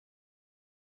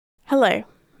Hello,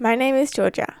 my name is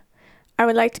Georgia. I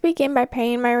would like to begin by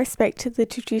paying my respect to the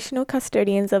traditional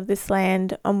custodians of this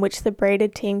land on which the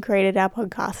Braided team created our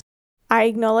podcast. I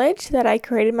acknowledge that I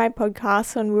created my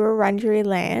podcast on Wurundjeri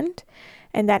land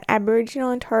and that Aboriginal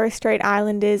and Torres Strait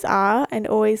Islanders are and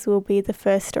always will be the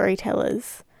first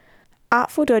storytellers.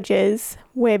 Artful Dodgers,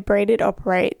 where Braided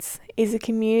operates, is a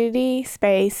community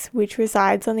space which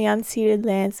resides on the unceded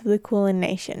lands of the Kulin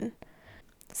Nation.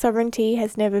 Sovereignty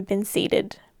has never been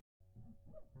ceded.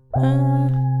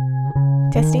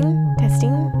 Testing.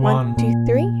 1, 2,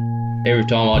 3. Every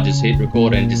time I just hit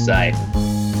record and just say,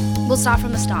 We'll start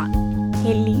from the start.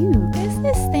 Hello. Is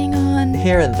this thing on?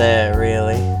 Here and there,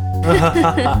 really.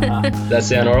 that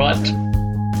sound alright?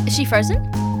 Is she frozen?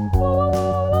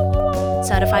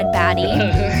 Certified baddie.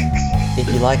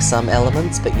 If you like some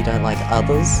elements but you don't like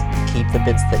others, keep the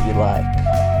bits that you like.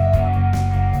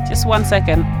 Just 1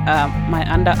 second, my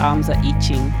underarms are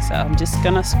itching, so I'm just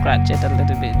gonna scratch it a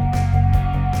little bit.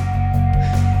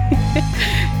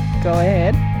 Go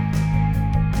ahead.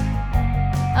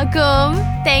 Agum,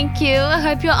 thank you. I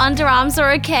hope your underarms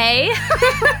are okay.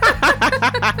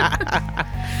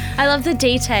 I love the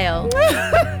detail.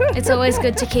 It's always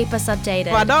good to keep us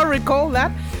updated. Well, I don't recall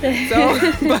that.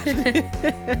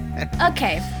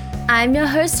 Okay, I'm your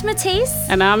host Matisse,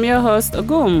 And I'm your host,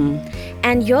 Agum.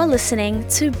 and you're listening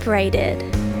to Braided.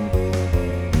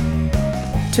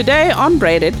 Today on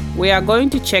Braided, we are going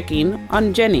to check in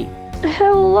on Jenny.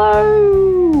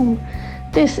 Hello!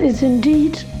 This is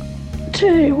indeed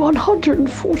day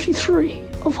 143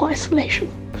 of isolation.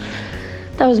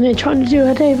 That was me trying to do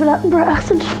a David Attenborough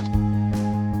accent.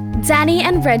 Danny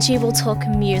and Reggie will talk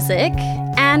music,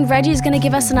 and Reggie's going to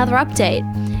give us another update.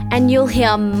 And you'll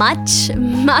hear much,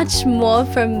 much more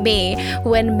from me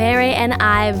when Mary and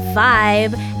I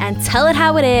vibe and tell it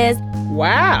how it is.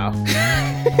 Wow.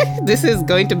 This is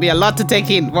going to be a lot to take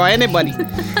in for anybody.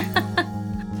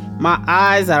 My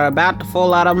eyes are about to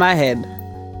fall out of my head.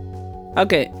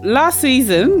 Okay, last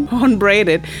season on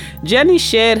Braided, Jenny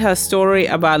shared her story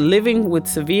about living with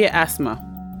severe asthma.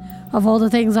 Of all the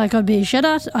things I could be shit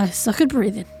at, I suck at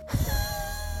breathing.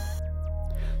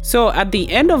 So at the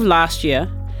end of last year,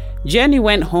 Jenny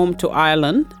went home to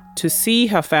Ireland to see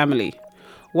her family.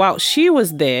 While she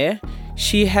was there,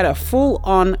 she had a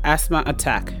full-on asthma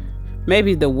attack,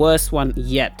 maybe the worst one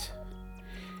yet.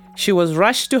 She was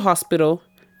rushed to hospital,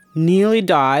 nearly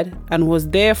died, and was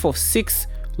there for 6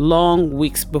 long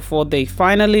weeks before they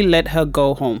finally let her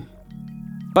go home.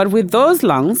 But with those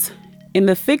lungs, in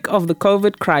the thick of the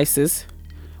COVID crisis,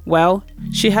 well,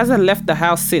 she hasn't left the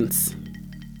house since.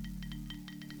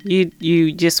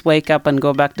 You just wake up and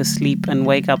go back to sleep and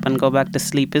wake up and go back to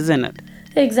sleep, isn't it?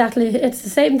 Exactly. It's the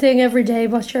same thing every day,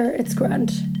 but sure, it's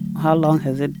grand. How long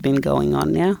has it been going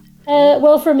on now?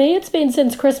 Well, for me, it's been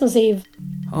since Christmas Eve.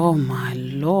 Oh my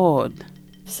Lord.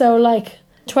 So,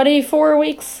 24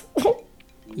 weeks.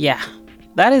 Yeah,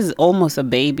 that is almost a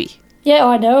baby. Yeah,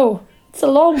 I know. It's a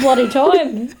long bloody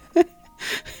time.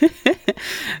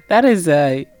 That is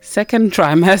a second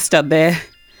trimester there.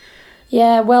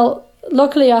 Yeah, well,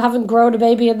 luckily I haven't grown a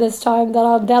baby in this time that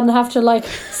I'll then have to,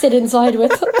 sit inside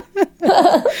with.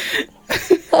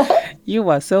 You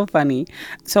are so funny.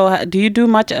 So do you do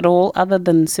much at all other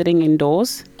than sitting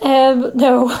indoors?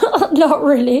 No, not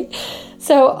really.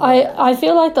 So I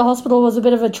feel like the hospital was a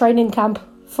bit of a training camp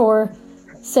for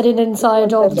sitting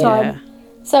inside all the time.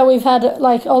 So we've had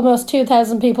almost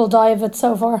 2,000 people die of it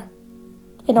so far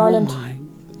in Ireland. Oh my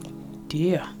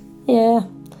dear. Yeah.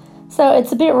 So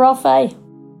it's a bit rough, eh?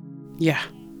 Yeah,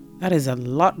 that is a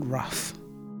lot rough.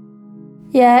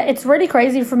 Yeah, it's really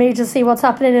crazy for me to see what's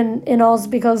happening in Oz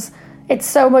because it's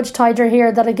so much tighter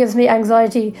here that it gives me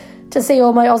anxiety to see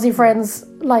all my Aussie friends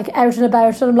out and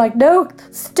about, and I'm like, no,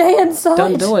 stay inside.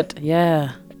 Don't do it.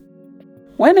 Yeah.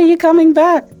 When are you coming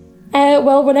back?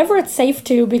 Well, whenever it's safe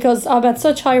to, because I'm at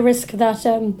such high risk that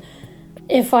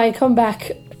if I come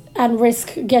back and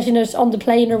risk getting it on the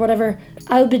plane or whatever,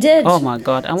 I'll be dead. Oh my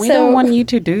God. And we don't want you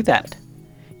to do that.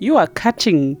 You are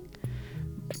catching,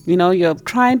 you're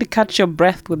trying to catch your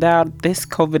breath without this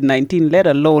COVID-19, let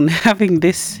alone having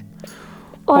this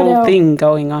whole thing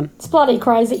going on. It's bloody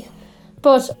crazy.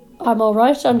 But I'm all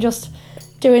right. I'm just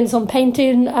doing some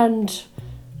painting and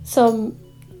some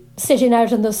sitting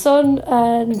out in the sun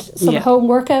and some home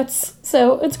workouts.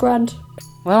 So it's grand.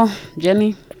 Well,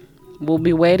 Jenny, we'll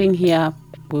be waiting here.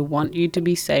 We want you to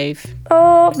be safe.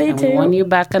 Oh, me too. We want you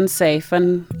back and safe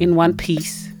and in one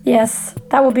piece. Yes,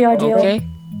 that would be ideal. Okay.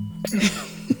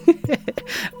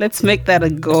 Let's make that a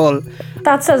goal.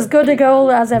 That's as good a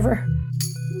goal as ever.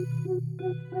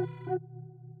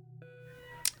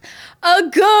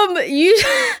 Gum, you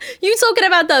talking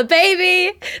about the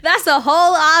baby? That's a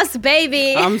whole ass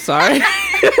baby. I'm sorry.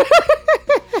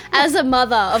 As a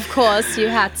mother, of course, you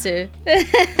had to.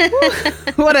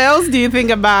 What else do you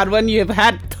think about when you've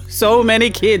had so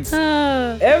many kids?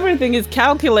 Everything is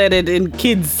calculated in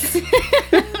kids.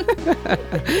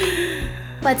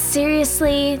 But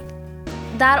seriously,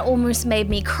 that almost made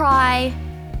me cry.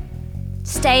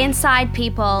 Stay inside,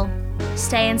 people.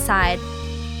 Stay inside.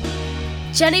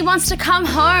 Jenny wants to come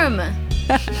home.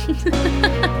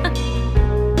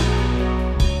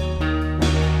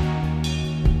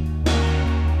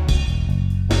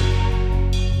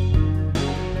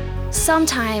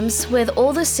 Sometimes, with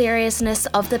all the seriousness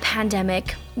of the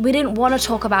pandemic, we didn't want to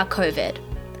talk about COVID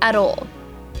at all.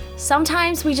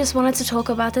 Sometimes we just wanted to talk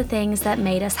about the things that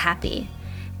made us happy.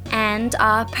 And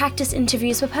our practice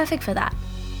interviews were perfect for that.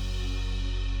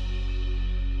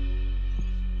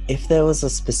 If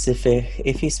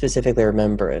you specifically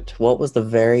remember it, what was the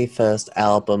very first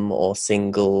album or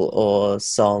single or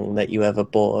song that you ever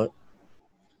bought?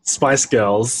 Spice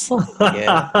Girls.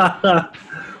 Yeah.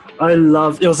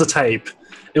 It was a tape.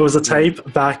 It was a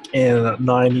tape back in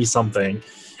 90 something.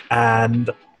 And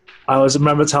I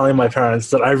remember telling my parents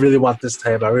that I really want this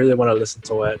tape. I really want to listen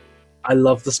to it. I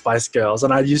love the Spice Girls.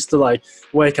 And I used to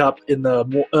wake up in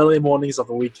the early mornings of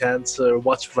the weekend to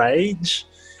watch Rage.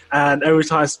 And every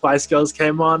time Spice Girls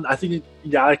came on, I can't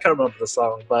remember the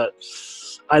song, but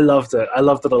I loved it. I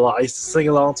loved it a lot. I used to sing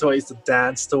along to it. I used to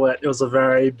dance to it. It was a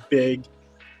very big,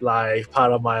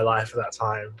 part of my life at that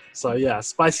time. So yeah,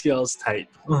 Spice Girls tape.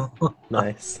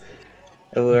 Nice.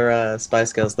 Were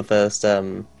Spice Girls the first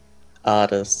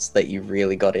artists that you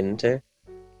really got into?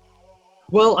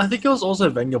 Well, I think it was also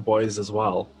Venga Boys as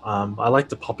well. I like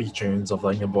the poppy tunes of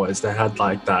Venga Boys. They had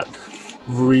that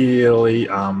really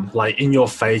in your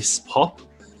face pop,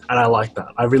 and I like that.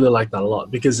 I really like that a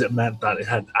lot because it meant that it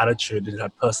had attitude, it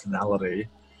had personality.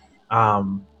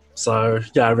 So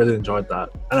yeah, I really enjoyed that,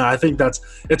 and I think it's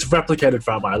replicated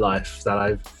throughout my life that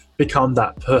I've become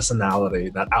that personality,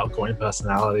 that outgoing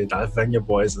personality that Venga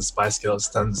Boys and Spice Girls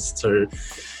tends to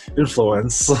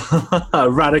influence,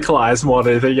 radicalize more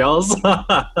than anything else.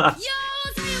 The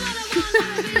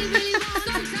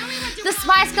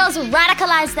Spice Girls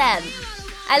radicalized them.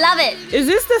 I love it. Is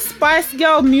this the Spice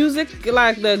Girl music,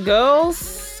 like the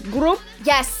girls group?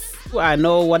 Yes. I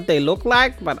know what they look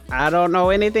like, but I don't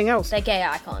know anything else. They're gay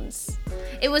icons.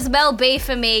 It was Mel B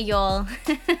for me, y'all.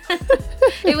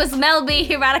 It was Mel B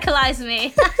who radicalized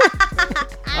me.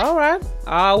 All right.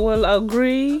 I will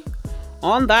agree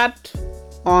on that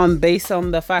based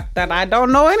on the fact that I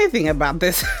don't know anything about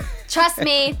this. Trust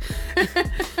me.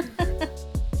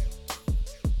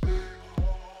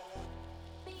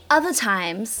 Other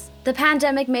times, the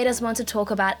pandemic made us want to talk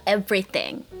about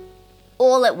everything,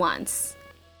 all at once.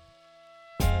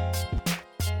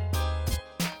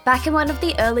 Back in one of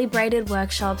the early braided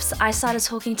workshops, I started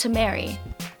talking to Mary.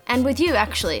 And with you,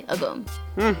 actually, Agum.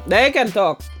 They can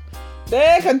talk.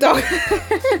 They can talk.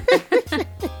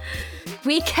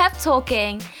 We kept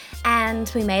talking,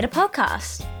 and we made a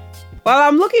podcast. Well,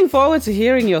 I'm looking forward to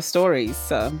hearing your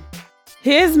stories.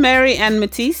 Here's Mary and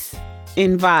Matisse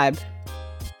in Vibe.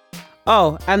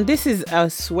 Oh, and this is a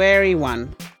sweary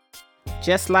one.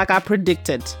 Just like I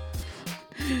predicted.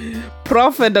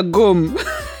 Prophet Agum.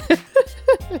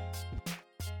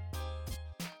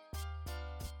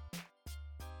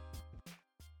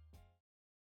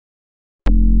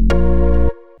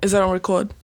 Is that on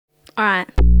record? All right.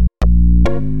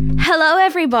 Hello,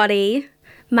 everybody.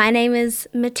 My name is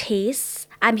Matisse.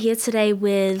 I'm here today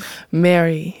with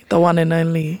Mary, the one and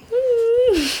only.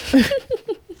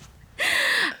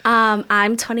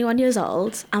 I'm 21 years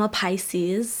old. I'm a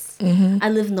Pisces. Mm-hmm. I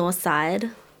live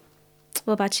Northside.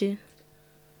 What about you?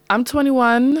 I'm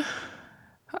 21.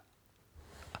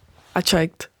 I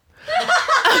choked.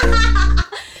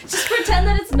 Just pretend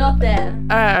that it's not there.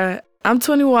 All right. I'm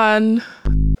 21.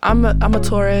 I'm a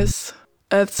Taurus.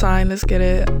 Earth sign. Let's get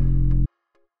it.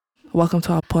 Welcome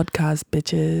to our podcast,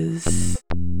 bitches.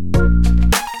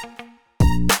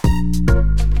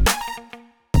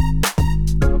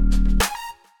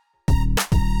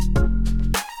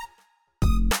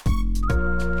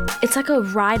 It's like a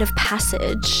rite of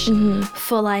passage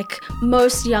for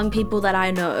most young people that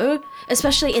I know,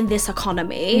 especially in this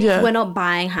economy. Yeah. We're not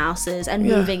buying houses and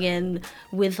moving in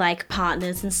with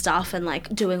partners and stuff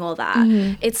and doing all that.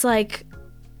 It's like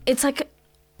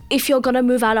if you're gonna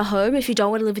move out of home, if you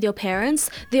don't want to live with your parents,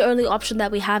 the only option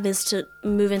that we have is to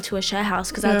move into a share house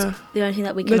because that's the only thing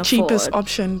that we can afford. The cheapest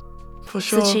option, for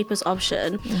sure. It's the cheapest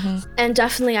option. And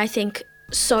definitely I think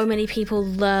so many people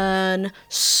learn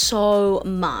so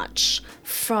much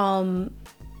from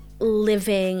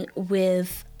living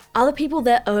with other people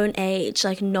their own age,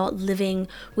 like not living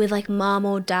with like mom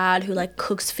or dad who like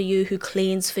cooks for you, who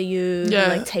cleans for you, who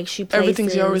like takes you places.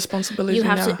 Everything's your responsibility. You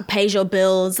have to pay your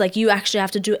bills. Like you actually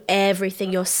have to do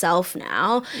everything yourself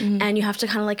now, and you have to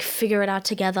kind of like figure it out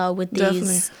together with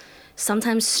these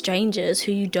sometimes strangers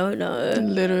who you don't know.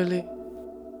 Literally.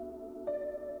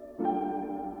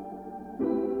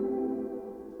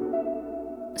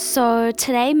 So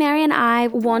today, Mary and I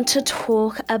want to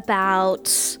talk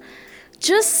about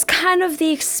just kind of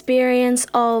the experience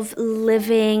of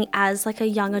living as like a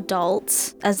young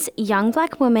adult, as young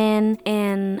Black women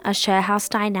in a share house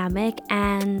dynamic,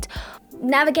 and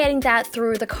navigating that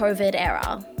through the COVID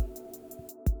era.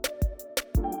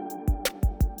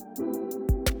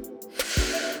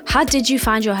 How did you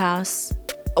find your house?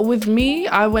 With me,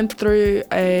 I went through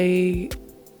do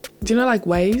you know like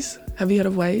Waze? Have you heard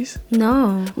of Waze?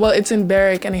 No. Well, it's in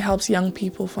Berwick and it helps young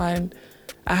people find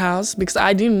a house because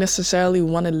I didn't necessarily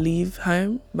want to leave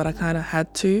home, but I kind of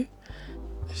had to.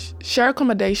 Share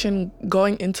accommodation,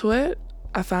 going into it,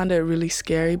 I found it really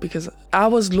scary because I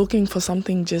was looking for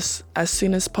something just as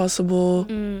soon as possible.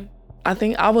 I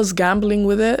think I was gambling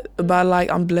with it, but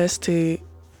like I'm blessed to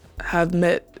have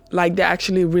met, like they're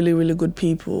actually really, really good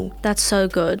people. That's so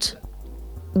good.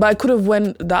 But I could have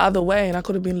went the other way and I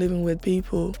could have been living with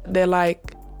people. They're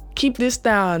like, keep this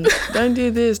down. Don't do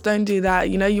this, don't do that.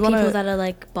 You know, you want to... People that are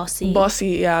like bossy. Bossy,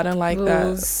 yeah, I don't like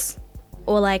rules. that.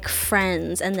 Or like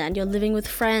friends, and then you're living with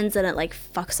friends and it like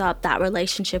fucks up that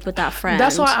relationship with that friend.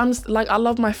 That's why I'm like, I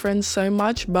love my friends so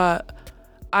much, but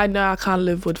I know I can't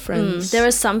live with friends. There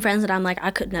are some friends that I'm like,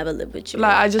 I could never live with you.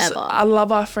 Like ever. I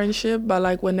love our friendship, but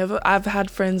like whenever I've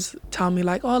had friends tell me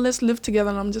like, oh, let's live together,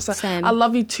 and I'm just like, Same. I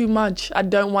love you too much. I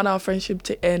don't want our friendship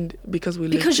to end because we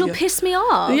live together. Because you'll piss me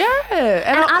off. Yeah.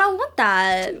 And I don't want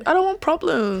that. I don't want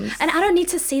problems. And I don't need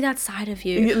to see that side of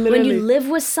you. Literally. When you live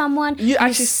with someone, you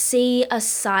actually see a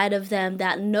side of them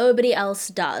that nobody else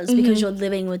does because you're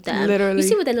living with them. Literally. You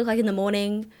see what they look like in the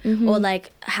morning, or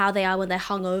like how they are when they're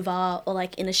hungover, or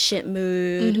like in a shit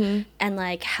mood, and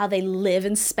like how they live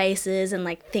in spaces, and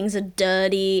like things are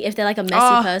dirty. If they're like a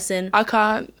messy person. I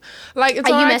can't. Like, it's Are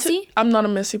you alright messy? I'm not a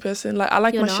messy person. Like, I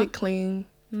like You're my not? shit clean.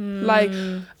 Like,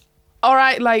 all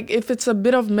right, like if it's a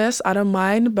bit of mess, I don't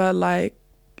mind, but like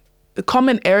the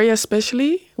common area,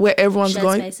 especially where everyone's Shared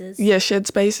going, spaces. yeah, shared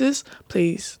spaces,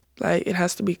 please, like it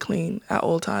has to be clean at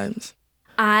all times.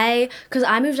 Because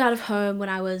I moved out of home when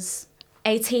I was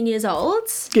 18 years old.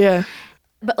 Yeah.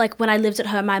 But like when I lived at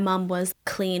home, my mum was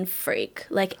clean freak.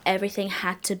 Like everything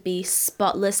had to be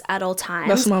spotless at all times.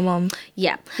 That's my mom.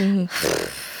 Yeah.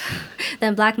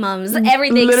 Then Black mums,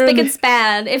 everything Literally. spick and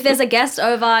span. If there's a guest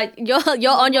over,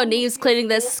 you're on your knees cleaning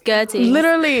their skirting.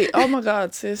 Literally, oh my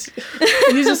God, sis.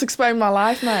 You just explained my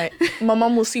life, mate. My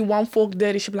mom will see one fork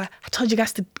dirty. She'll be like, I told you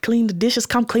guys to clean the dishes.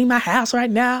 Come clean my house right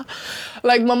now.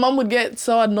 Like, my mom would get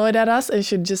so annoyed at us and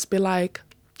she'd just be like,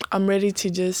 I'm ready to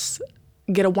just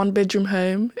get a 1-bedroom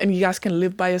home and you guys can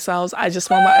live by yourselves. I just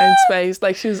want my own space.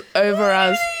 Like, she was over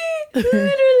us.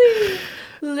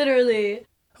 Literally.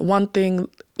 One thing,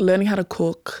 learning how to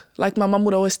cook. Like, my mom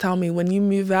would always tell me, when you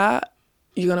move out,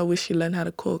 you're gonna wish you learned how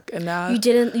to cook. And now You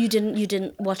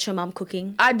didn't watch your mum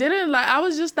cooking. I didn't. Like, I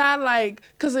was just that, like,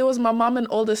 because it was my mom and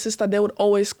older sister, they would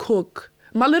always cook.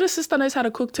 My little sister knows how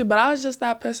to cook too, but I was just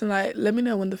that person, like, let me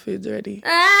know when the food's ready.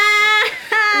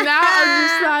 Now I'm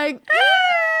just like,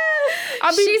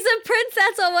 she's a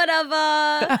princess or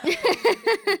whatever.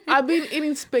 I've been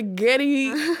eating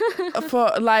spaghetti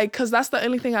for, like, because that's the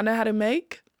only thing I know how to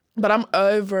make. But I'm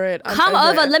over it. Come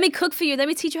over. Let me cook for you. Let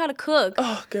me teach you how to cook.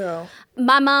 Oh, girl.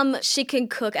 My mum, she can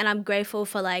cook, and I'm grateful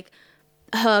for like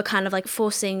her kind of like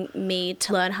forcing me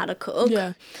to learn how to cook.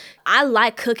 Yeah. I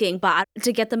like cooking, but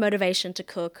to get the motivation to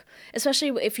cook,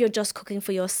 especially if you're just cooking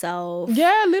for yourself.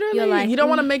 Yeah, literally. You're like, you don't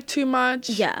want to make too much.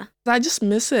 Yeah. I just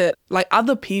miss it. Like,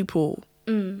 other people.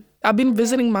 I've been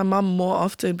visiting my mom more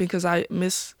often because I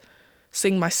miss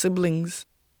seeing my siblings.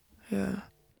 Yeah.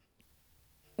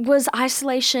 Was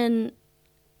isolation,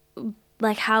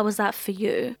 like, how was that for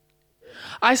you?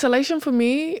 Isolation for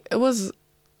me, it was,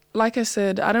 like I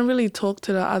said, I don't really talk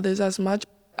to the others as much.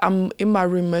 I'm in my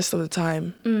room most of the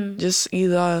time, just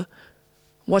either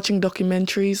watching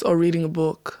documentaries or reading a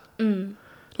book.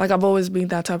 Like, I've always been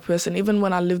that type of person. Even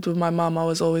when I lived with my mom, I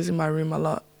was always in my room a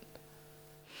lot.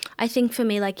 I think for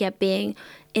me, like, yeah, being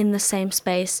in the same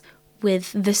space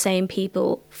with the same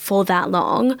people for that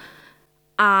long,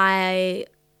 I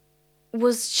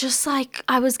was just like,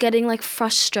 I was getting like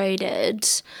frustrated,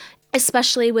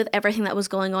 especially with everything that was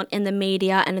going on in the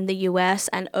media and in the US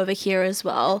and over here as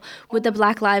well, with the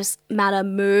Black Lives Matter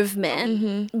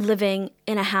movement, living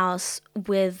in a house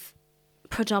with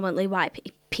predominantly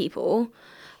white people,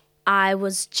 I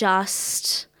was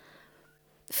just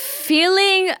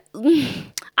feeling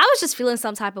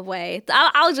some type of way.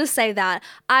 I'll just say that.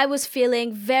 I was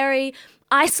feeling very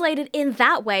isolated in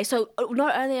that way. So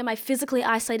not only am I physically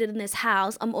isolated in this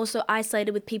house, I'm also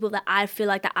isolated with people that I feel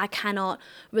like that I cannot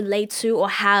relate to or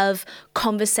have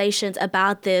conversations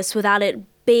about this without it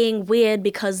being weird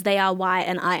because they are white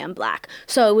and I am black.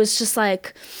 So it was just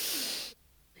like,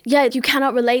 yeah, you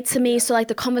cannot relate to me. So like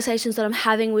the conversations that I'm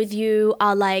having with you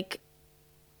are like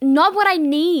not what I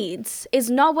need. Is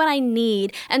not what I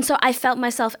need. And so I felt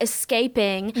myself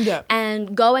escaping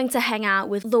and going to hang out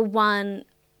with the one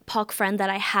POC friend that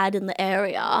I had in the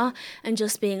area and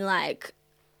just being like,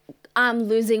 I'm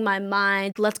losing my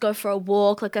mind. Let's go for a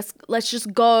walk. Like, let's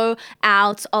just go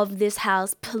out of this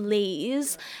house,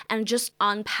 please, and just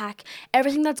unpack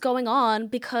everything that's going on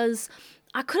because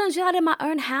I couldn't do that in my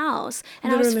own house.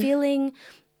 And literally. I was feeling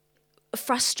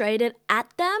frustrated at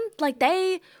them. Like,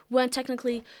 they weren't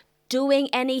technically doing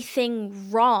anything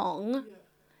wrong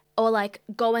or like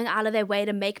going out of their way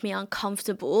to make me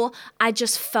uncomfortable. I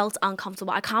just felt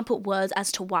uncomfortable. I can't put words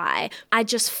as to why. I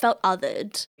just felt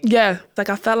othered. Yeah, like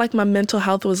I felt like my mental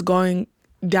health was going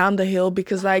down the hill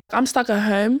because like I'm stuck at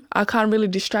home. I can't really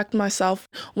distract myself.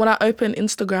 When I open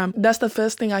Instagram, that's the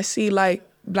first thing I see, like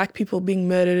black people being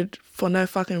murdered for no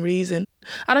fucking reason.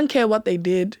 I don't care what they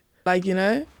did. Like, you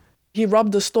know, he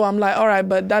robbed the store. I'm like, all right,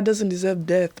 but that doesn't deserve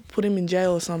death. Put him in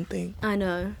jail or something. I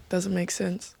know. Doesn't make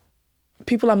sense.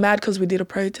 People are mad because we did a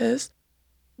protest.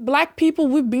 Black people,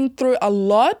 we've been through a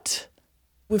lot.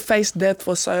 We've faced death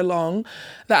for so long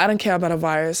that I don't care about a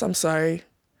virus. I'm sorry.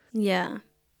 Yeah.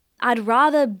 I'd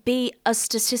rather be a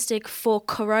statistic for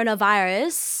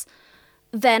coronavirus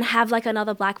than have like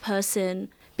another black person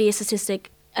be a statistic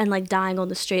and like dying on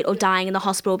the street or dying in the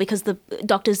hospital because the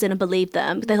doctors didn't believe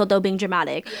them. They thought they were being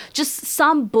dramatic. Just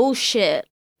some bullshit.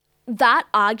 That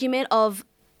argument of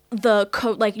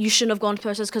like you shouldn't have gone to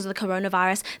protests because of the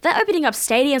coronavirus. They're opening up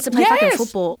stadiums to play fucking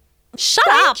football. Shut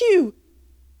up. Thank you.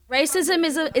 Racism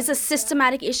is a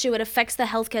systematic issue. It affects the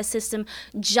healthcare system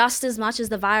just as much as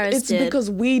the virus did. It's because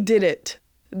we did it.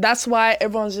 That's why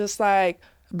everyone's just like,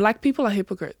 black people are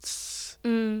hypocrites.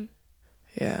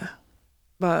 Yeah.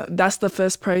 But that's the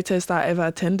first protest I ever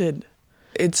attended.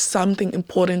 It's something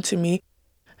important to me.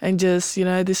 And just, you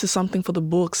know, this is something for the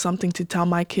books, something to tell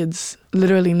my kids.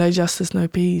 Literally, no justice, no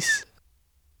peace.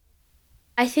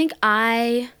 I think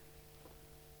I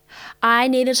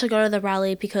needed to go to the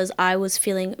rally because I was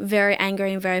feeling very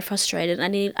angry and very frustrated. I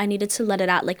needed to let it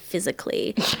out, like,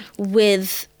 physically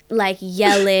with, like,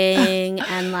 yelling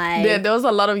and, like... Yeah, there was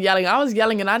a lot of yelling. I was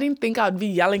yelling, and I didn't think I'd be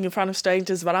yelling in front of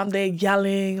strangers, but I'm there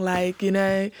yelling, like, you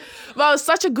know. But it was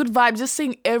such a good vibe, just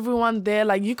seeing everyone there.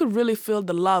 Like, you could really feel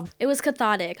the love. It was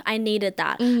cathartic. I needed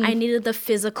that. I needed the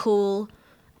physical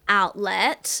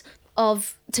outlet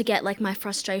to get, like, my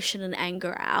frustration and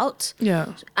anger out.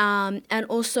 Yeah. And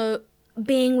also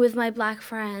being with my black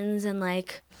friends and,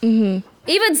 like...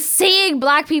 Even seeing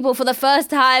black people for the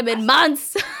first time in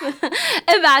months.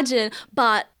 Imagine.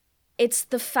 But it's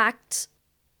the fact,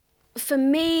 for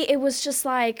me, it was just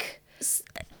like,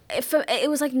 it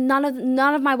was like none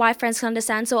of my white friends can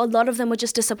understand. So a lot of them were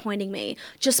just disappointing me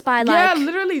just by like. Yeah,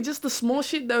 literally just the small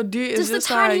shit they'll do. Is just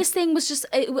the tiniest thing was just,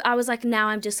 I was like, now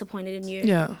I'm disappointed in you.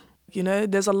 Yeah. You know,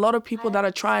 there's a lot of people that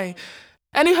are trying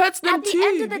and it hurts them too. At the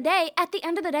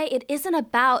end of the day, it isn't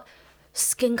about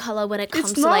skin color when it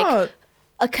comes to like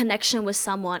a connection with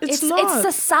someone. It's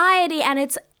society and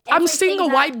it's I'm seeing a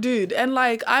white dude and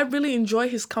like I really enjoy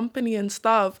his company and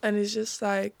stuff and it's just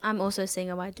like I'm also seeing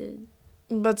a white dude.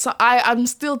 But so I'm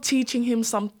still teaching him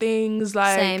some things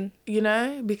like Same. You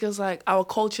know, because like our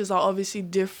cultures are obviously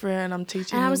different. I'm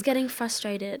teaching him. I was getting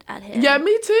frustrated at him. Yeah,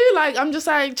 me too. Like I'm just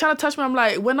like trying to touch me. I'm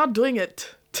like, we're not doing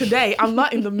it today. I'm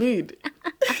not in the mood.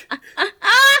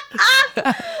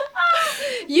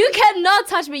 You cannot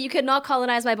touch me. You cannot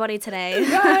colonize my body today.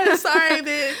 Yeah, sorry,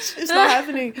 bitch. It's not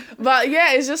happening. But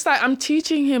yeah, it's just like I'm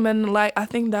teaching him and like I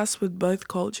think that's with both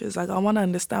cultures. Like I want to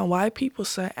understand why are people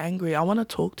so angry. I want to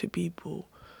talk to people.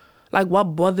 Like what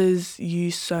bothers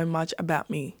you so much about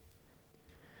me?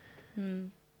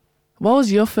 What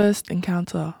was your first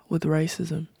encounter with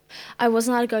racism? I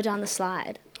wasn't allowed to go down the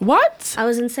slide. What? I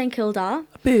was in St. Kilda.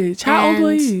 Bitch, how old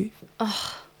were you?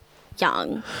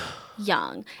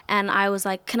 Young. And I was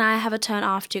like, can I have a turn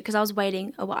after you? Because I was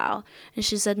waiting a while. And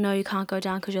she said, no, you can't go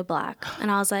down because you're black.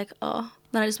 And I was like, oh.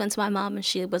 Then I just went to my mum and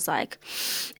she was like,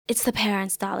 it's the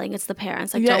parents, darling. It's the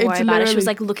parents. Like, don't worry about it. She was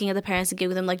like looking at the parents and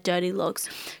giving them like dirty looks.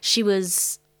 She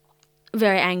was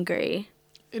very angry.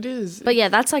 It is. But yeah,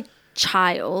 that's like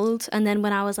child, and then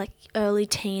when I was like early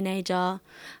teenager,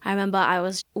 I remember I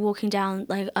was walking down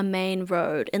like a main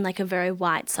road in like a very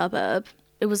white suburb.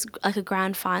 It was like a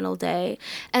grand final day,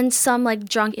 and some like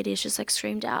drunk idiots just like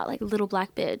screamed out like "little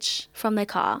black bitch" from their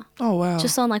car. Oh wow.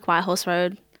 Just on like Whitehorse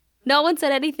Road. No one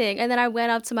said anything, and then I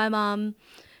went up to my mum,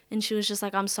 and she was just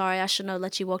like, "I'm sorry, I shouldn't have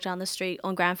let you walk down the street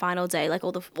on grand final day. Like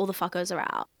all the fuckers are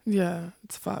out." Yeah,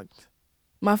 it's fucked.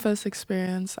 My first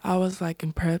experience, I was like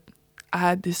in prep. I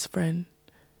had this friend.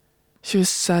 She was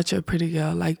such a pretty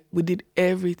girl. Like we did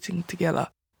everything together.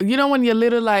 You know when you're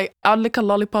little, like I'll lick a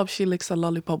lollipop, she licks a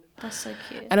lollipop. That's so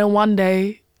cute. And then one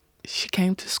day, she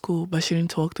came to school, but she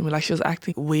didn't talk to me. Like she was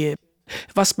acting weird.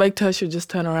 If I spoke to her, she would just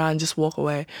turn around and just walk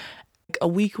away. A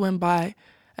week went by,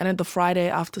 and then the Friday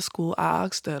after school, I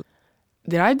asked her,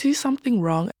 "Did I do something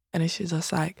wrong?" And then she's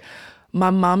just like, "My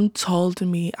mom told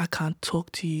me I can't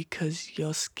talk to you because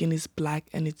your skin is black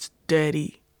and it's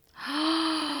dirty."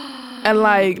 And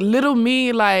like little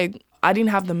me, like I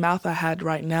didn't have the mouth I had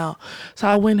right now. So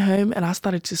I went home and I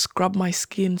started to scrub my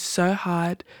skin so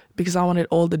hard because I wanted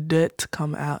all the dirt to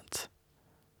come out.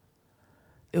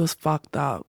 It was fucked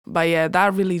up. But yeah,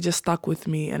 that really just stuck with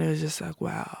me, and it was just like,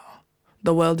 wow,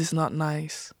 the world is not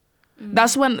nice.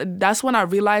 That's when I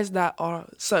realized that,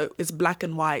 so it's black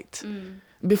and white.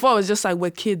 Before it was just like we're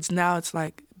kids, now it's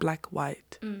like black,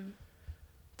 white.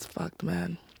 It's fucked,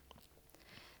 man.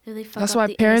 Really fuck That's up why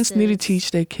the parents need to innocence. teach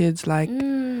their kids, like,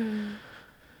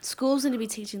 Schools need to be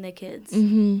teaching their kids.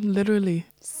 literally.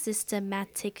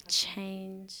 Systematic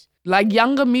change. Like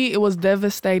younger me, it was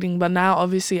devastating, but now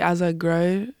obviously as I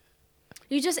grow,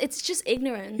 It's just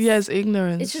ignorance. yeah, it's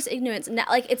ignorance. It's just ignorance. Now,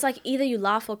 like it's like either you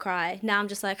laugh or cry. Now I'm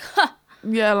just like, ha.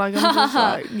 Yeah, like I'm just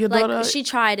like, your Like daughter, she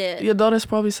tried it. your daughter's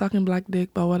probably sucking black dick,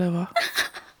 but whatever.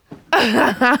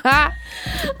 I'm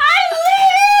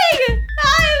leaving.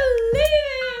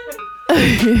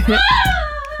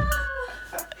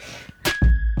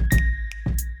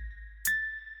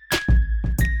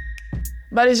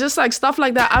 But it's just like stuff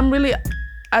like that. I'm really,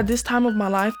 at this time of my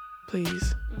life,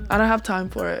 please. I don't have time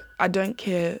for it. I don't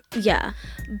care. Yeah,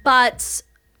 but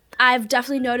I've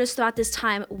definitely noticed throughout this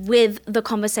time with the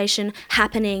conversation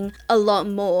happening a lot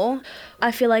more.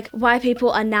 I feel like white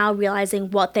people are now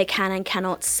realizing what they can and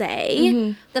cannot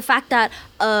say. The fact that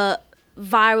a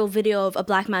viral video of a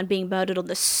black man being murdered on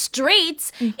the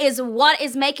streets is what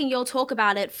is making y'all talk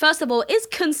about it. First of all, is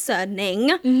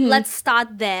concerning. Let's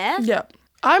start there. Yeah.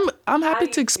 I'm happy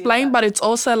to explain, but it's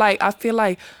also like, I feel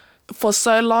like for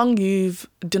so long you've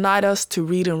denied us to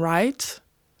read and write.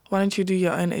 Why don't you do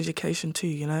your own education too,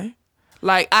 you know?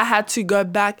 Like I had to go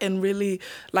back and really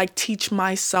like teach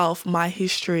myself my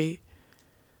history.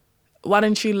 Why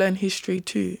don't you learn history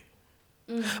too?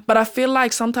 But I feel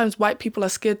like sometimes white people are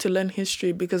scared to learn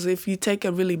history because if you take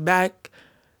it really back,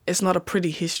 it's not a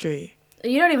pretty histoy.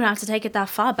 You don't even have to take it that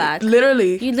far back.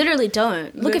 Literally. You literally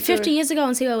don't. Look at 50 Literally. years ago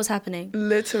and see what was happening.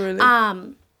 Literally.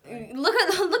 Look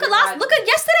at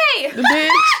yesterday. Bitch,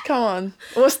 come on.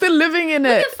 We're still living in it.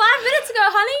 Look at 5 minutes ago,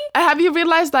 honey. Have you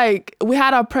realized like we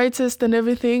had our protest and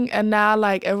everything and now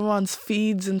like everyone's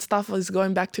feeds and stuff is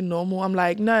going back to normal? I'm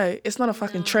like, no, it's not a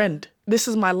fucking trend. This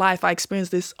is my life. I experience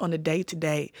this on a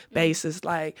day-to-day basis.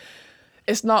 Like,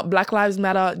 it's not Black Lives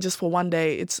Matter just for one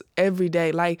day. It's every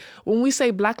day. Like, when we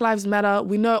say Black Lives Matter,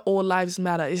 we know all lives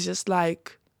matter. It's just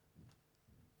like...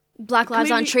 Black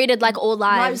lives aren't treated like all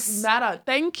lives. matter.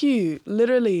 Thank you.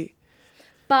 Literally.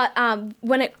 But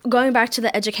going back to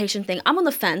the education thing, I'm on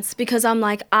the fence because I'm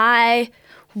like, I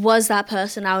was that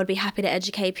person. I would be happy to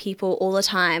educate people all the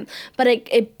time. But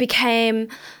it became...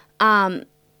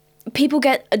 people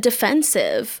get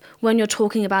defensive when you're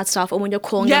talking about stuff or when you're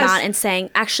calling them out and saying,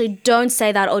 actually, don't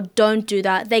say that or don't do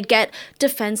that. They get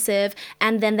defensive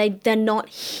and then they're not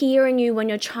hearing you when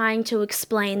you're trying to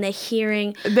explain. They're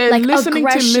hearing like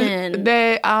aggression.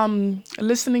 They're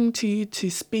listening to you to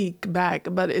speak back,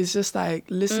 but it's just like,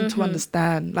 listen to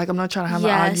understand. Like, I'm not trying to have an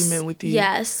argument with you.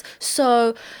 Yes.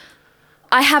 So...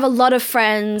 I have a lot of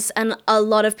friends and a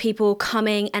lot of people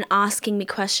coming and asking me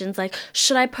questions like,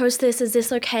 should I post this? Is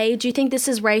this okay? Do you think this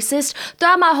is racist?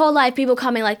 Throughout my whole life, people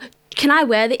coming like, can I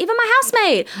wear this? Even my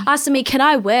housemate asking me, can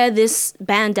I wear this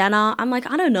bandana? I'm like,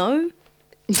 I don't know.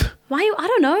 I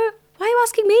don't know. Why are you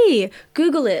asking me?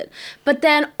 Google it. But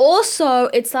then also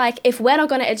it's like, if we're not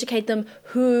going to educate them,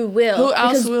 who will? Who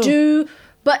else will?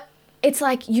 But it's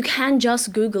like you can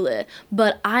just Google it,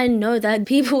 but I know that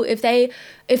people, if the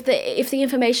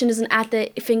information isn't at their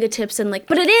fingertips and like,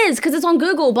 but it is because it's on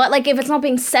Google. But like, if it's not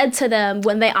being said to them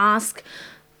when they ask,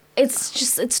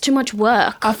 it's too much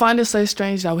work. I find it so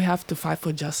strange that we have to fight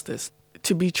for justice,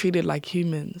 to be treated like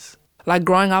humans. Like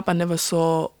growing up, I never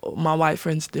saw my white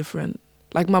friends different.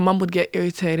 Like my mom would get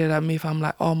irritated at me if I'm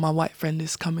like, oh, my white friend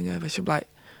is coming over. She'd be like,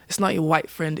 it's not your white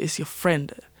friend, it's your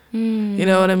friend. You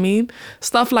know what I mean?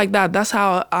 Stuff like that. That's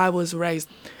how I was raised.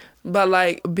 But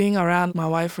like being around my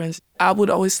white friends, I would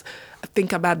always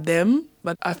think about them.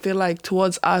 But I feel like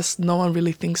towards us, no one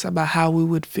really thinks about how we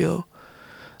would feel.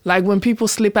 Like when people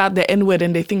slip out the N-word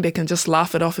and they think they can just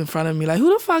laugh it off in front of me. Like,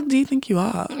 who the fuck do you think you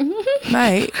are?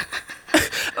 Mate.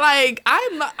 Like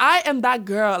I am that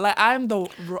girl. Like I'm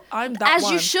that As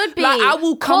one. you should be. Like I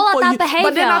will Call come out for that you. behavior.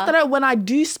 But then after that, when I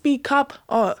do speak up,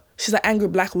 oh, she's an angry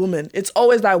black woman. It's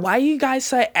always like, why are you guys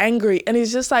so angry? And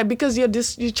it's just like, because you're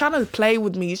trying to play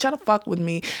with me, you're trying to fuck with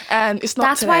me, and it's not.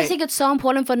 That's why I think it's so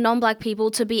important for non-black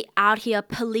people to be out here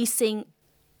policing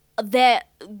their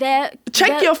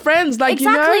your friends, like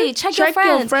exactly. you know, check your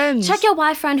friends. Check your your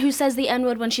white friend who says the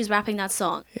N-word when she's rapping that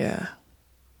song. Yeah.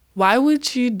 Why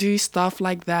would you do stuff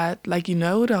like that? Like, you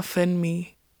know, it would offend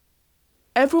me.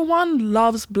 Everyone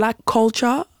loves black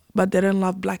culture, but they don't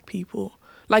love black people.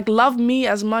 Like, love me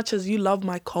as much as you love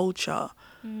my culture.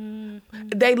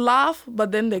 They laugh,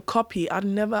 but then they copy. I've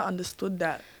never understood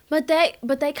that. But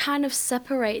they kind of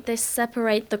separate. They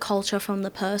separate the culture from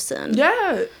the person.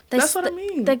 Yeah, that's what I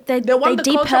mean. They want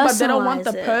the culture, but they don't want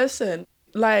the depersonalize it. person.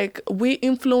 Like, we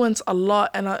influence a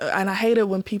lot, and I hate it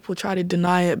when people try to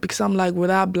deny it, because I'm like,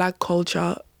 without black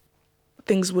culture,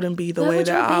 things wouldn't be the Where way would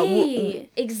they you are. be?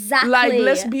 Exactly. Like,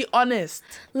 let's be honest.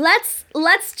 Let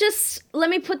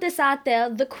me put this out there.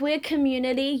 The queer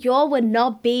community, y'all would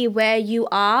not be where you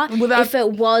are if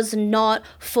it was not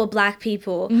for black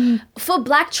people. For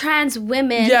black trans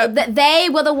women, they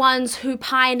were the ones who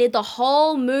pioneered the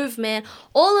whole movement.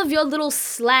 All of your little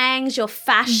slangs, your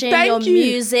fashion, your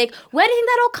music. Where do you think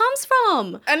that all comes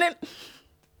from? And then,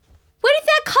 where do you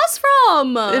think that comes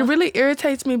from? it really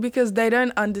irritates me because they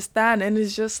don't understand, and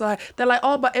it's just like, they're like,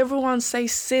 oh, but everyone say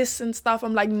cis and stuff.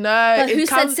 I'm like, no. But who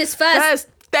said cis first?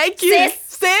 Thank you.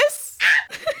 Cis.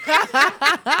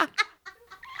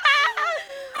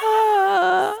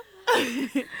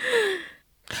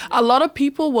 A lot of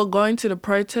people were going to the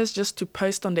protest just to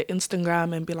post on their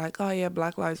Instagram and be like, oh yeah,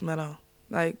 Black Lives Matter.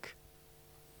 Like,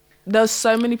 there's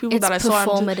so many people that I saw.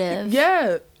 Performative.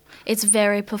 Yeah. It's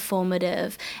very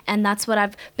performative, and that's what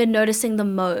I've been noticing the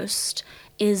most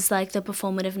is like the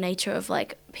performative nature of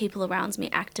like people around me,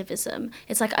 activism.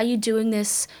 It's like, are you doing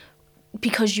this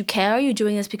because you care? Are you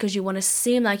doing this because you want to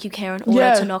seem like you care in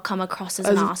order to not come across as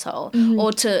an asshole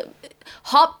or to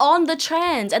hop on the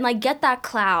trend and like get that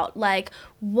clout? Like,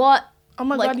 what? Oh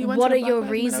my God, you went what to are the your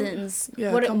Black Lives Matter? reasons?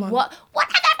 Yeah, What come on. are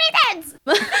the reasons?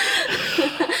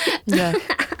 Yeah.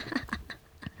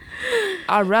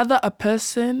 I'd rather a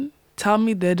person tell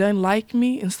me they don't like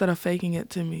me instead of faking it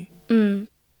to me.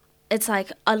 It's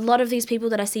like a lot of these people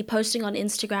that I see posting on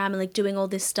Instagram and like doing all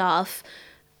this stuff,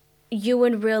 you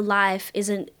in real life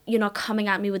you're not coming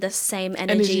at me with the same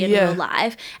energy in real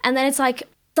life. And then it's like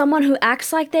someone who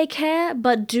acts like they care,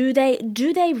 but do they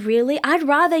really? I'd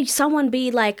rather someone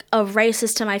be like a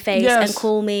racist to my face and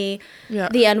call me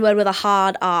the N-word with a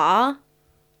hard R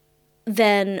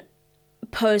than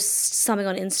post something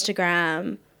on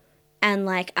Instagram and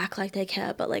like act like they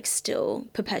care, but like still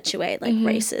perpetuate like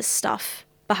racist stuff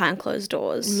behind closed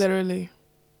doors. Literally.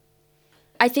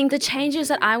 I think the changes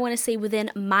that I want to see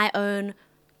within my own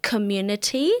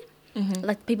community,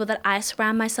 like the people that I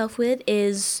surround myself with,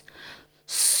 is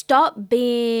stop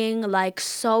being like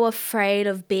so afraid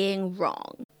of being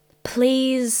wrong.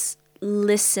 Please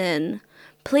listen.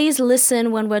 Please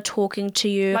listen when we're talking to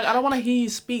you. Like, I don't want to hear you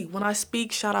speak. When I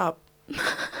speak, shut up.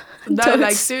 No,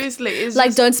 like, seriously. It's like,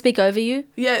 just, don't speak over you?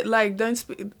 Yeah, like, don't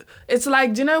speak. It's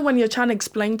like, do you know when you're trying to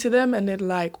explain to them and they're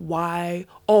like, why?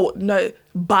 Oh, no,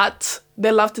 but.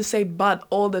 They love to say but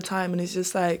all the time. And it's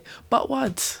just like, but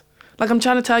what? Like, I'm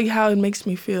trying to tell you how it makes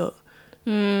me feel.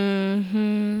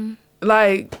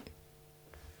 Like,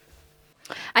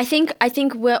 I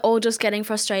think we're all just getting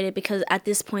frustrated because at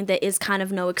this point there is kind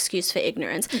of no excuse for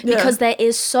ignorance. Because there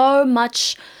is so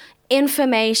much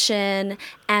information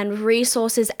and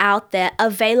resources out there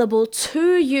available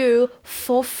to you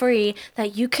for free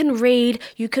that you can read,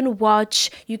 you can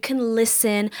watch, you can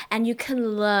listen, and you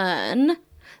can learn.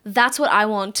 That's what I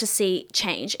want to see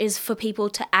change, is for people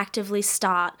to actively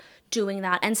start doing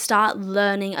that and start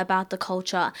learning about the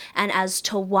culture and as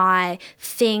to why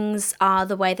things are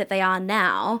the way that they are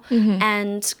now,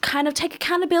 and kind of take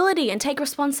accountability and take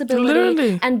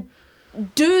responsibility and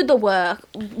do the work.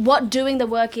 What doing the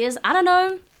work is, I don't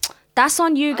know. That's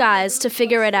on you guys to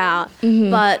figure it out.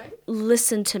 But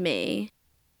listen to me.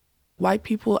 White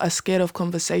people are scared of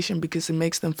conversation because it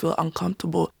makes them feel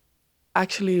uncomfortable.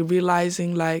 Actually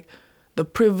realizing like the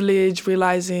privilege,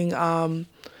 realizing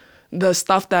the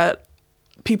stuff that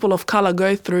people of color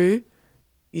go through,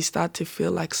 you start to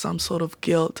feel like some sort of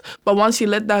guilt. But once you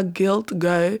let that guilt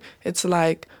go, it's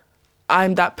like,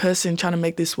 I'm that person trying to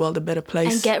make this world a better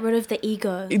place. And get rid of the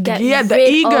ego. The rid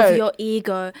ego. of your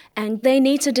ego. And they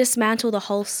need to dismantle the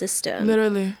whole system.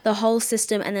 Literally. The whole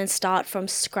system, and then start from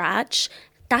scratch.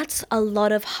 That's a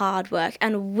lot of hard work.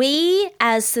 And we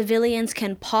as civilians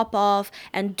can pop off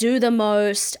and do the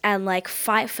most and like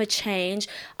fight for change.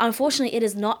 Unfortunately, it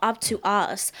is not up to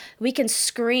us. We can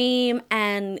scream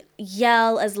and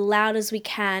yell as loud as we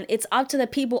can. It's up to the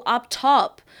people up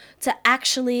top to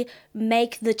actually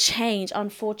make the change,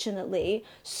 unfortunately.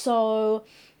 So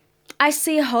I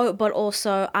see hope, but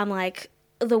also I'm like,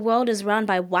 the world is run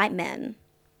by white men.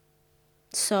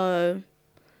 So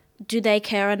do they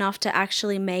care enough to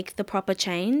actually make the proper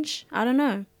change? I don't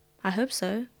know. I hope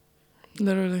so.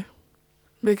 Literally.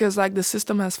 Because like the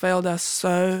system has failed us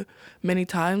so many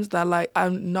times that like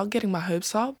I'm not getting my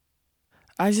hopes up.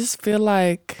 I just feel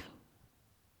like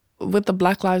with the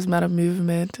Black Lives Matter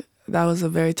movement, that was a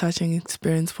very touching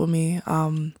experience for me.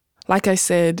 Like I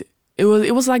said, it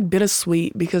was like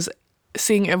bittersweet because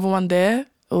seeing everyone there,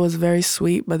 it was very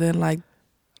sweet, but then like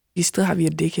you still have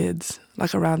your dickheads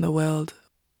like around the world.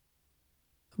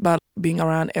 But being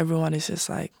around everyone is just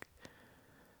like,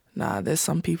 nah, there's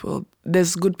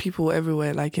good people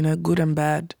everywhere, like, you know, good and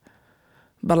bad.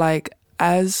 But like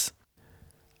as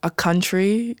a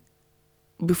country,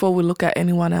 before we look at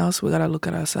anyone else, we gotta look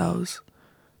at ourselves.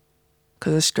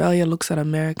 Because Australia looks at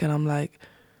America and I'm like,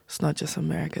 it's not just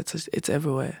America, it's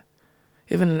everywhere.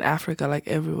 Even in Africa, like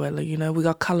everywhere, like, you know, we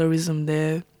got colorism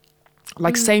there.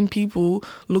 Like same people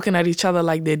looking at each other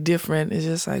like they're different. It's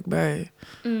just like, bro.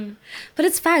 But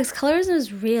it's facts. Colorism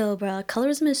is real, bro.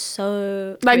 Colorism is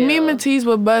so like real. Me and Matisse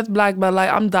were both black, but like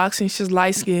I'm dark skin, she's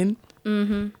light skin.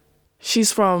 Mm-hmm.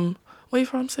 She's from, where you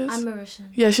from, sis? I'm Mauritian.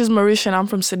 Yeah, she's Mauritian. I'm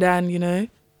from Sudan, you know.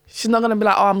 She's not gonna be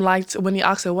like, oh, I'm light. When you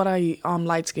ask her, what are you? Oh, I'm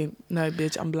light skin. No,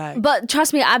 bitch, I'm black. But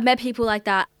trust me, I've met people like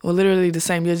that. We're literally the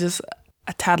same. You're just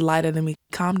a tad lighter than me.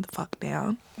 Calm the fuck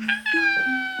down.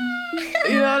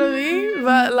 You know what I mean?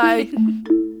 But like,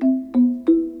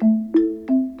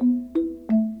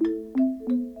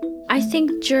 I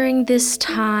think during this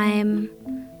time,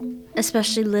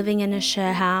 especially living in a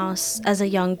share house as a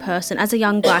young person, as a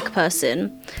young black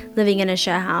person living in a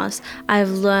share house, I've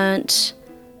learnt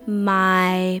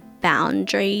my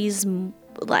boundaries.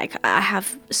 Like, I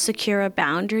have secure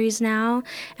boundaries now,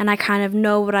 and I kind of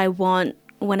know what I want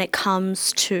when it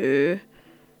comes to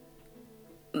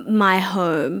my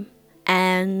home.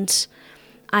 And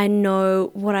I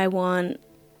know what I want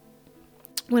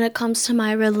when it comes to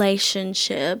my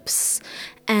relationships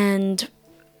and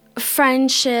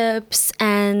friendships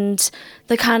and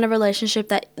the kind of relationship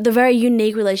the very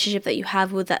unique relationship that you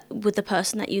have with the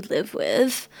person that you live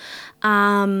with.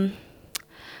 But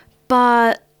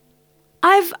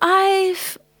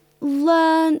I've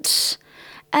learnt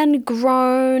and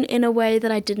grown in a way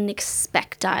that I didn't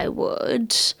expect I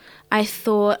would. I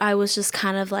thought I was just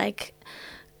kind of like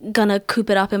gonna coop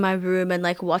it up in my room and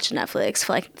like watch Netflix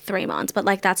for like 3 months, but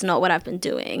like that's not what I've been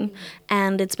doing.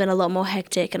 And it's been a lot more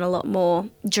hectic and a lot more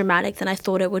dramatic than I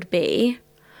thought it would be.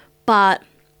 But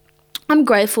I'm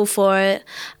grateful for it.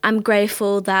 I'm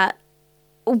grateful that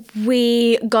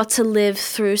we got to live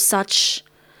through such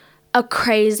a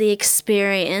crazy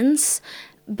experience,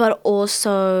 but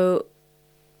also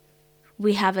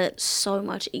we have it so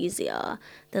much easier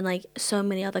than like so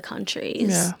many other countries.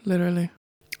 yeah, literally.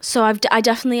 So I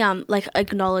definitely like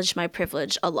acknowledged my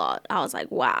privilege a lot. I was like,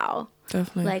 wow,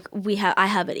 Definitely. like I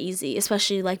have it easy,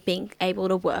 especially like being able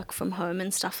to work from home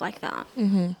and stuff like that.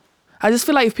 I just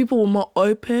feel like if people were more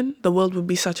open, the world would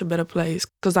be such a better place.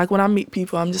 Because like when I meet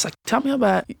people, I'm just like, tell me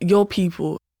about your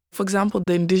people. For example,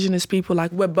 the indigenous people,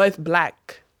 like we're both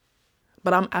black,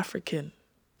 but I'm African,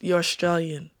 you're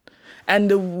Australian.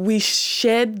 And we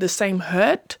shared the same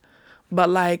hurt,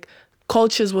 but like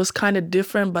cultures was kind of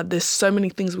different, but there's so many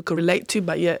things we could relate to,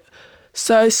 but yet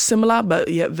so similar, but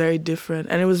yet very different.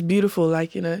 And it was beautiful,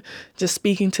 like, you know, just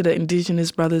speaking to the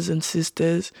indigenous brothers and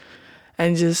sisters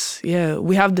and just, yeah,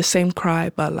 we have the same cry,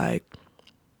 but like,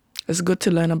 it's good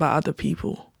to learn about other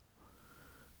people.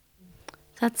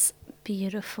 That's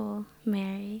beautiful,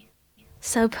 Mary.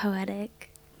 So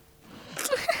poetic.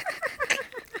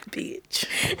 Bitch.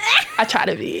 I try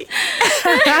to be.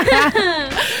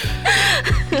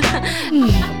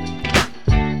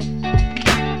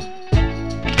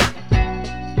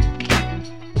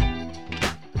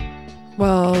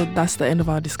 Well, that's the end of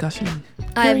our discussion.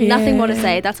 I have nothing more to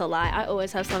say. That's a lie. I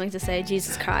always have something to say.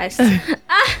 Jesus Christ.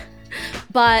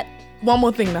 But one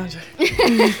more thing, Naja.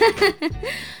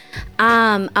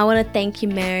 I want to thank you,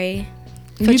 Mary,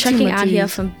 for You too, checking out here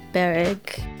Matisse. from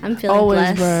Berwick. I'm feeling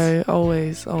Always, blessed. bro.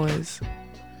 Always.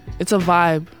 It's a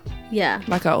vibe. Yeah,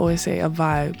 Like I always say, a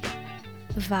vibe.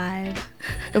 vibe.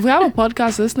 If we have a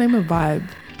podcast, let's name it Vibe.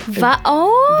 Vibe.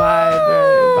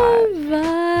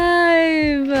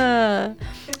 Vibe.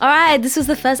 All right, this was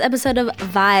the first episode of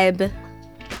Vibe.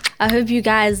 I hope you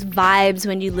guys vibed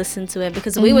when you listened to it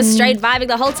because we were straight vibing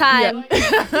the whole time.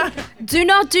 Do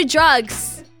not do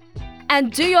drugs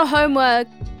and do your homework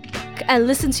and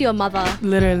listen to your mother.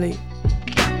 Literally.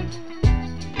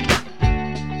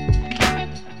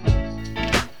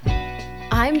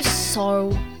 I'm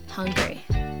so hungry.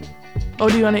 Oh,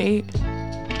 do you want to eat?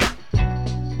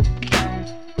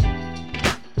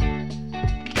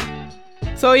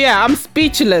 So yeah, I'm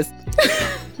speechless.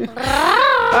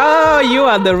 Oh, you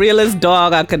are the realest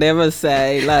dog I could ever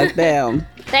say. Like, damn.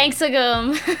 Thanks,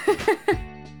 Agum.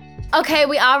 Okay,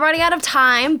 we are running out of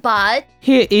time, but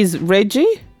Here is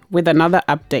Reggie with another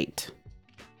update.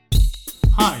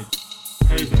 Hi.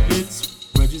 Hey,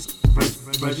 it's Reggie's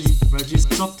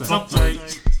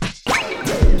update.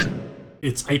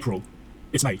 It's April.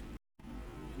 It's May.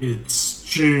 It's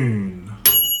June.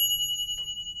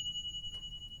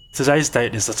 Today's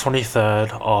date is the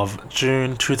 23rd of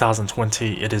June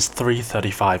 2020. It is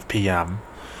 3:35 p.m.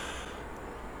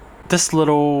 This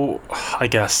little, I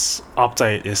guess,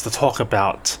 update is to talk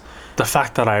about the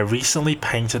fact that I recently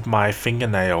painted my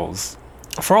fingernails.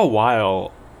 For a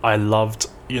while, I loved,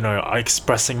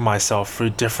 expressing myself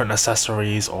through different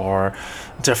accessories or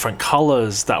different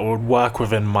colors that would work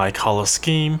within my color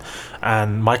scheme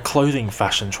and my clothing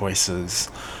fashion choices.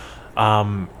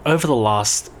 Over the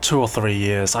last 2 or 3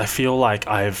 years, I feel like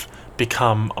I've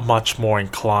become much more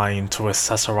inclined to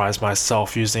accessorize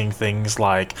myself using things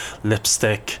like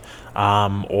lipstick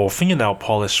or fingernail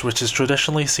polish, which is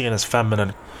traditionally seen as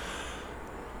feminine.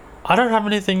 I don't have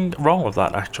anything wrong with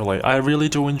that, actually. I really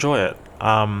do enjoy it.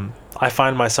 I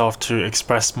find myself to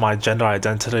express my gender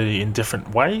identity in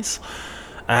different ways,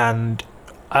 and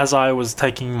as I was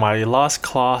taking my last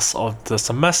class of the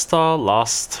semester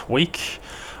last week,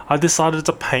 I decided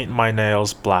to paint my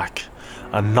nails black.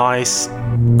 A nice,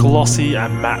 glossy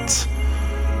and matte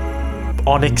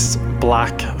onyx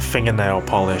black fingernail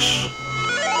polish.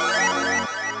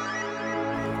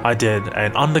 I did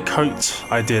an undercoat,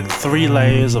 I did 3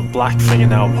 layers of black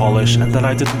fingernail polish, and then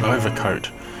I did an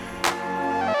overcoat.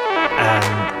 And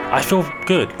I feel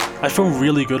good. I feel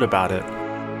really good about it.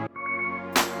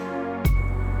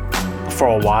 For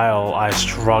a while, I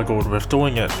struggled with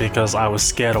doing it because I was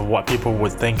scared of what people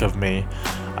would think of me.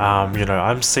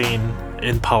 I'm seen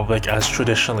in public as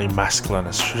traditionally masculine,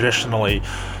 as traditionally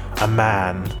a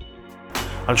man.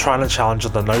 I'm trying to challenge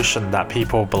the notion that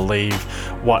people believe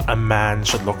what a man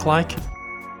should look like.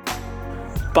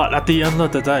 But at the end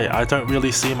of the day, I don't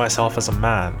really see myself as a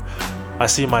man. I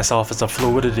see myself as a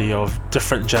fluidity of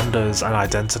different genders and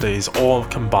identities all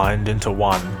combined into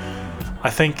one. I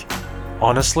think,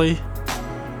 honestly,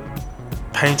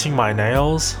 painting my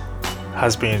nails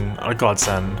has been a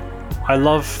godsend. I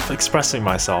love expressing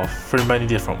myself through many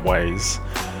different ways.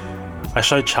 I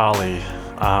showed Charlie,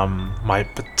 my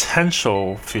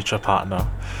potential future partner,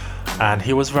 and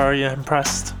he was very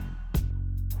impressed.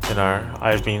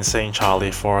 I've been seeing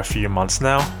Charlie for a few months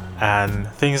now, and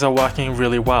things are working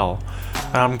really well.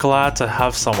 And I'm glad to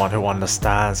have someone who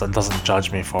understands and doesn't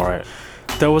judge me for it.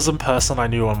 There was a person I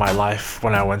knew in my life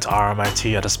when I went to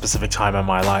RMIT at a specific time in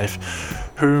my life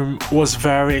who was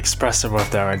very expressive of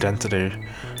their identity.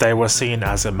 They were seen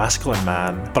as a masculine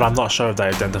man, but I'm not sure if they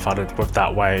identified it with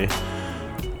that way.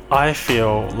 I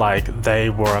feel like they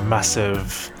were a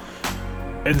massive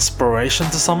inspiration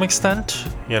to some extent.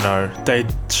 They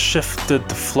shifted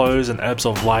the flows and ebbs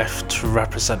of life to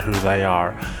represent who they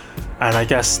are. And I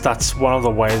guess that's one of the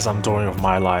ways I'm doing with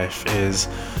my life, is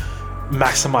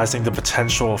maximizing the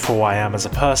potential for who I am as a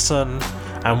person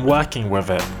and working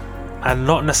with it, and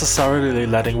not necessarily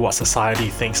letting what society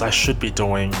thinks I should be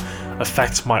doing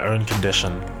affect my own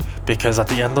condition. Because at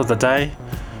the end of the day,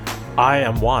 I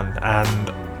am one,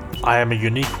 and I am a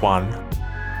unique one.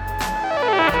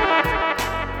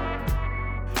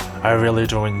 I really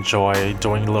do enjoy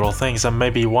doing little things, and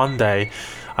maybe one day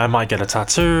I might get a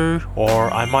tattoo, or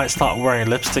I might start wearing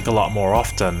lipstick a lot more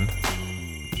often.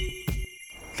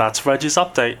 That's Reggie's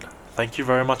update. Thank you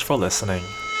very much for listening.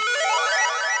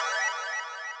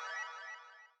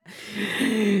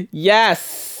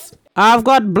 Yes, I've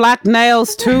got black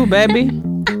nails too, baby.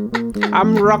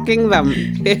 I'm rocking them.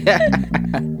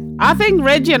 I think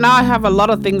Reggie and I have a lot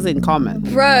of things in common.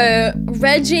 bro,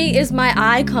 Reggie is my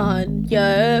icon,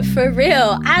 yo, for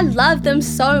real. I love them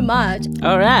so much.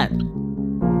 All right.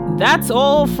 That's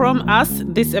all from us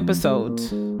this episode.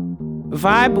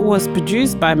 Vibe was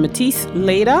produced by Matisse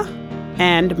Leda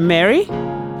and Mary,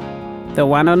 the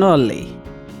one and only.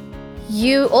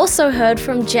 You also heard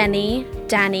from Jenny,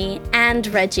 Danny, and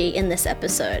Reggie in this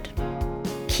episode.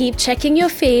 Keep checking your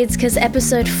feeds because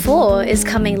episode 4 is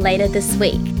coming later this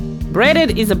week.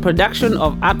 Braided is a production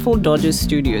of Artful Dodgers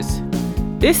Studios.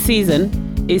 This season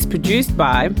is produced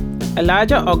by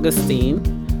Elijah Augustine,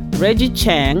 Reggie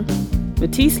Chang,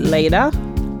 Matisse Leda,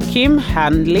 Kim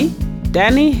Handley,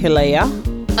 Danny Hilea,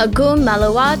 Agum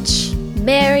Malawach,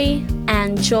 Mary,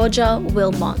 and Georgia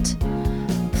Wilmot.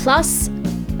 Plus,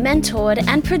 mentored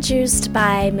and produced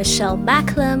by Michelle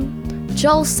Macklem,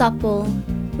 Joel Supple,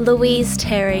 Louise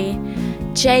Terry,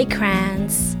 Jay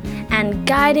Kranz, and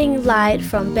guiding light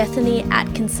from Bethany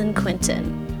Atkinson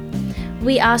Quinton.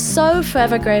 We are so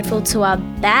forever grateful to our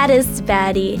baddest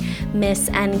baddie, Miss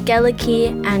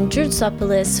Angeliki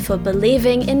Androutsopoulos, for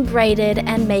believing in Braided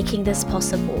and making this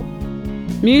possible.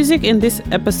 Music in this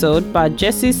episode by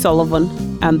Jesse Sullivan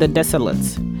and the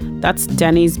Desolates. That's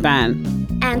Danny's band.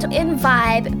 And in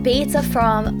Vibe, beats are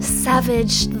from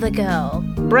Savage the Girl.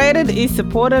 Braided is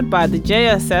supported by the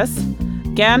JSS,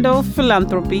 Gandalf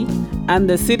Philanthropy, and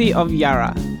the City of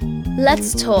Yarra.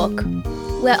 Let's talk.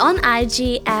 We're on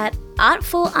IG at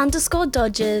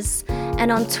artful_dodgers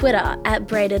and on Twitter at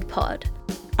braidedpod.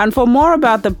 And for more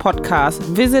about the podcast,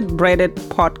 visit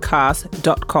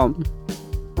braidedpodcast.com.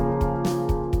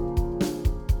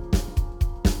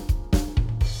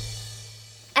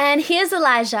 And here's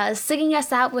Elijah singing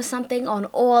us out with something on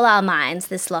all our minds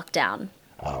this lockdown.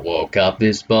 I woke up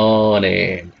this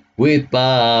morning with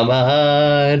my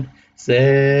mind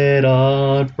set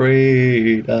on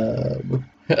freedom.